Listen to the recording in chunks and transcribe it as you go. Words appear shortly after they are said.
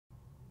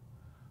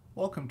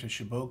Welcome to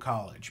Chabot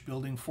College,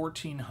 Building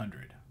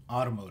 1400,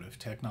 Automotive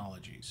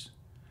Technologies.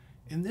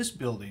 In this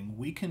building,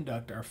 we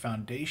conduct our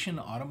foundation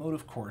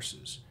automotive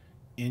courses: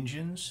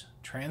 engines,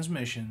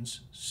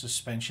 transmissions,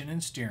 suspension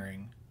and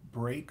steering,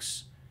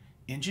 brakes,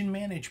 engine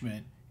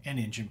management, and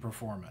engine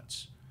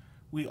performance.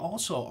 We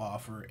also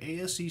offer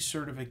ASE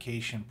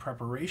certification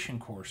preparation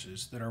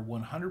courses that are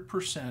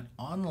 100%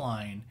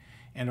 online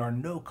and are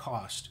no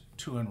cost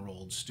to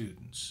enrolled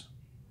students.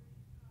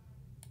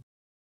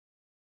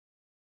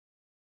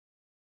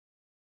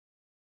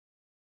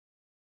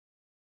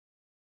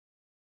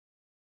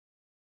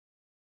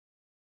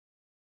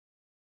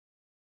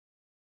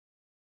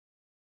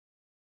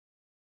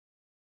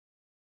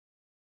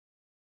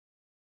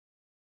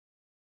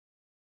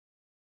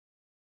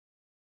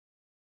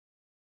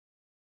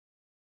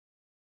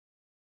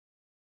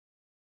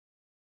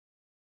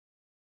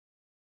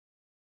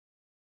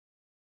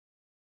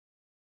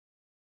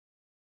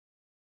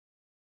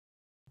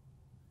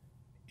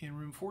 In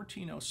room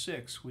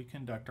 1406, we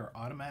conduct our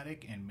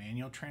automatic and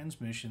manual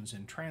transmissions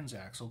and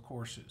transaxle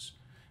courses,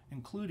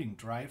 including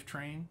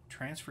drivetrain,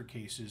 transfer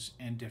cases,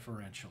 and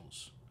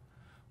differentials.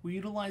 We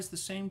utilize the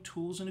same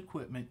tools and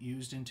equipment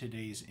used in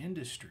today's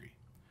industry.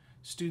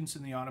 Students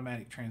in the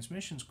automatic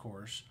transmissions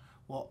course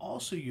will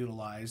also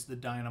utilize the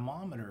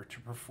dynamometer to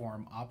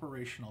perform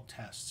operational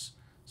tests,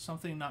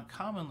 something not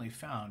commonly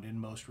found in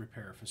most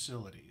repair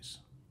facilities.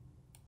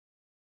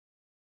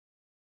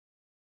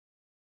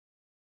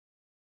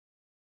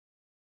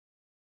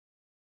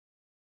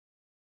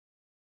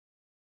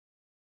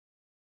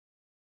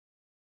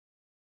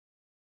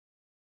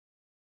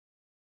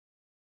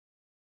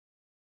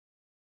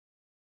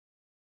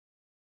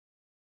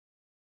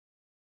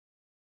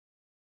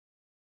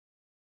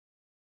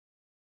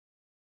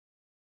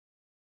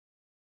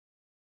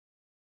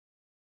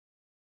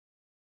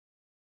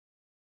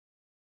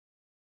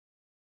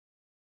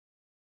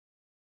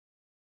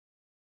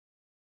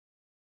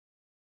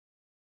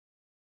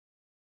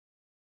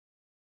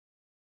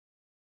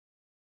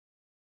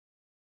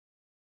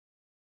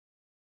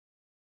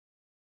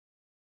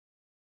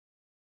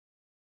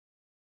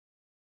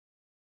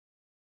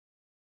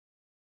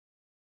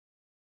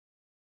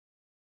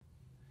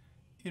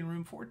 In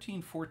room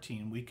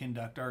 1414, we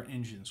conduct our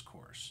engines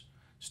course.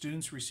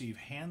 Students receive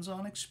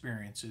hands-on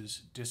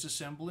experiences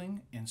disassembling,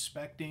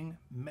 inspecting,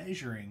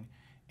 measuring,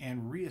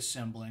 and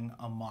reassembling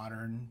a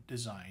modern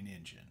design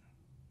engine.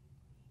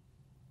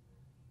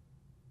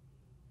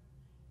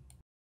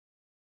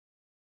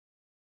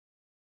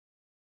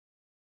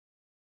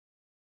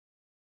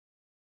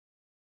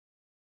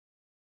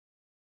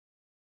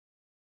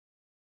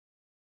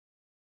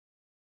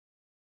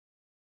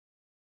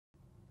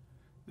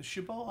 The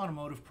Chabot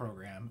Automotive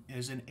Program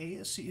is an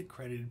ASE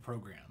accredited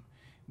program,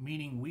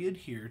 meaning we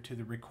adhere to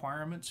the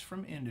requirements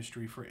from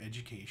industry for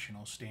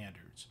educational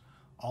standards.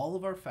 All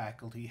of our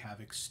faculty have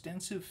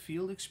extensive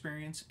field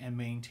experience and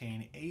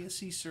maintain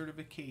ASE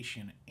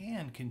certification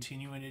and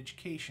continuing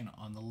education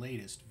on the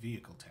latest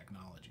vehicle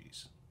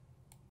technologies.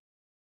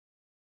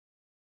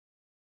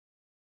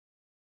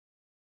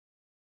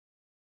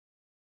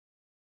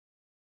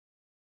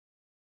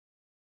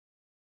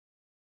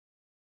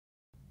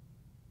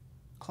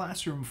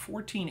 Classroom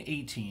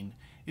 1418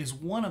 is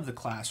one of the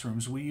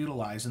classrooms we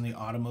utilize in the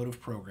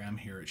automotive program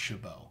here at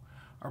Chabot.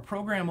 Our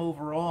program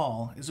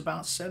overall is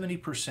about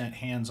 70%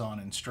 hands-on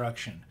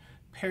instruction,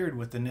 paired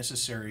with the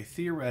necessary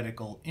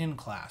theoretical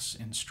in-class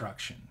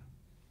instruction.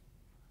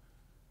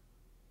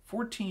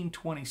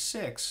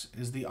 1426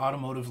 is the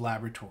automotive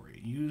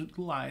laboratory,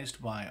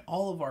 utilized by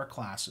all of our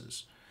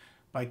classes.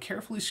 By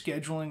carefully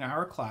scheduling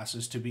our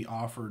classes to be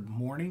offered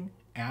morning,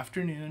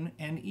 afternoon,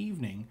 and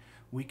evening,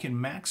 we can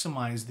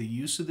maximize the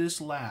use of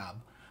this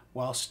lab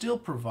while still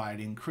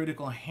providing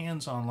critical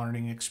hands-on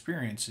learning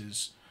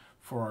experiences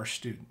for our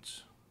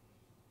students.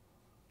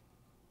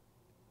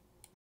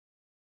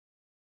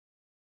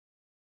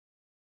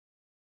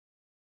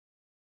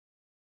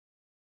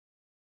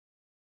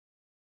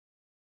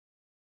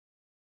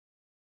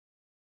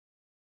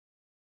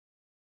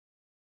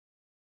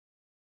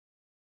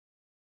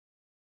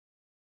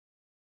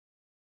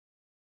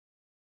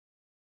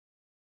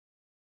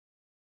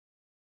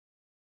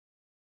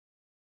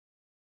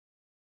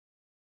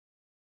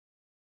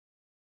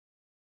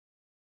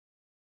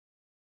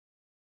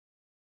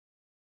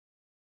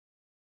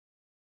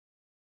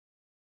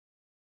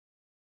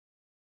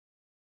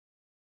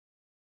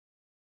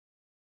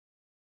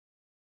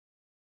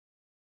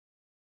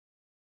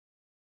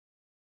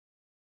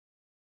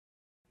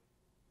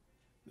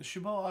 The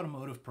Chabot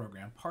Automotive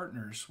Program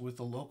partners with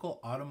the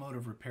local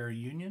automotive repair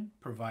union,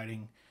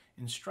 providing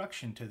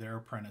instruction to their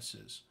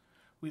apprentices.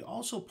 We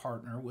also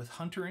partner with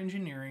Hunter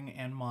Engineering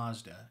and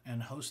Mazda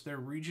and host their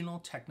regional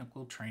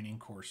technical training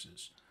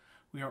courses.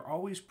 We are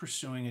always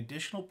pursuing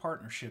additional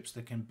partnerships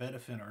that can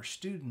benefit our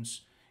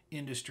students,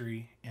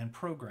 industry, and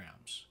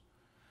programs.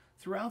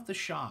 Throughout the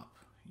shop,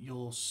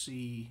 you'll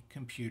see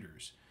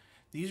computers.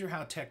 These are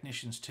how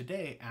technicians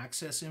today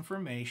access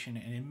information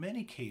and in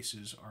many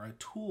cases are a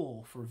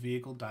tool for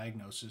vehicle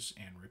diagnosis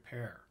and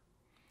repair.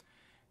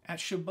 At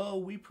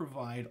Chabot, we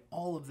provide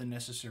all of the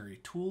necessary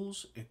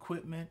tools,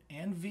 equipment,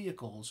 and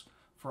vehicles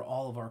for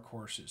all of our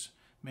courses,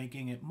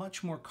 making it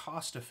much more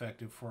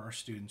cost-effective for our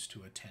students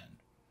to attend.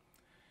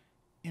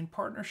 In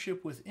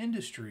partnership with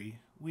industry,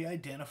 we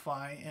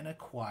identify and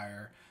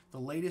acquire the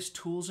latest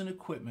tools and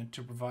equipment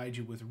to provide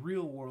you with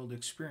real-world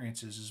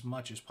experiences as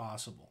much as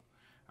possible.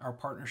 Our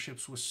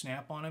partnerships with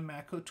Snap-on and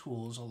Matco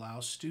Tools allow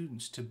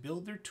students to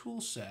build their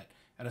tool set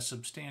at a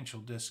substantial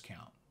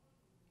discount.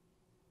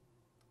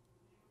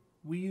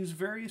 We use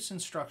various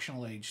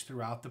instructional aids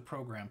throughout the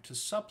program to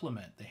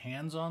supplement the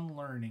hands-on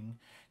learning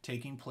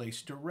taking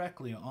place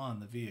directly on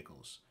the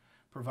vehicles,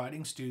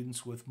 providing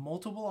students with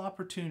multiple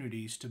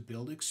opportunities to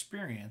build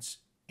experience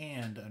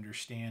and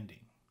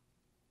understanding.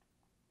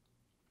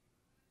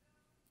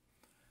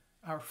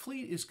 Our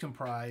fleet is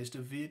comprised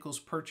of vehicles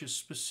purchased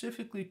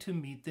specifically to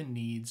meet the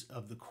needs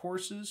of the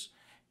courses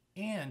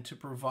and to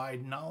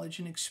provide knowledge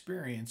and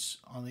experience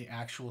on the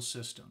actual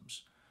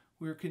systems.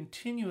 We are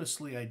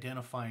continuously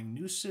identifying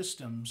new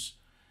systems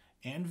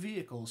and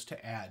vehicles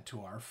to add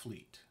to our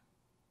fleet.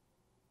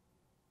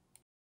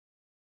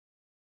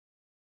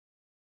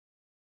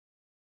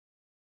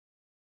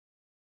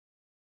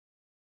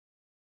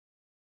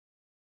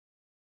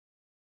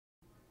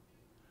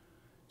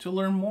 To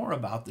learn more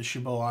about the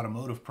Chabot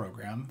Automotive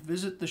Program,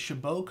 visit the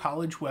Chabot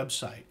College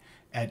website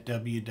at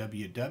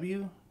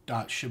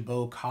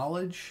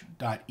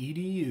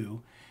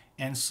www.chabotcollege.edu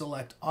and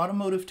select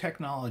Automotive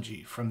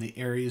Technology from the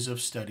Areas of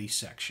Study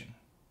section.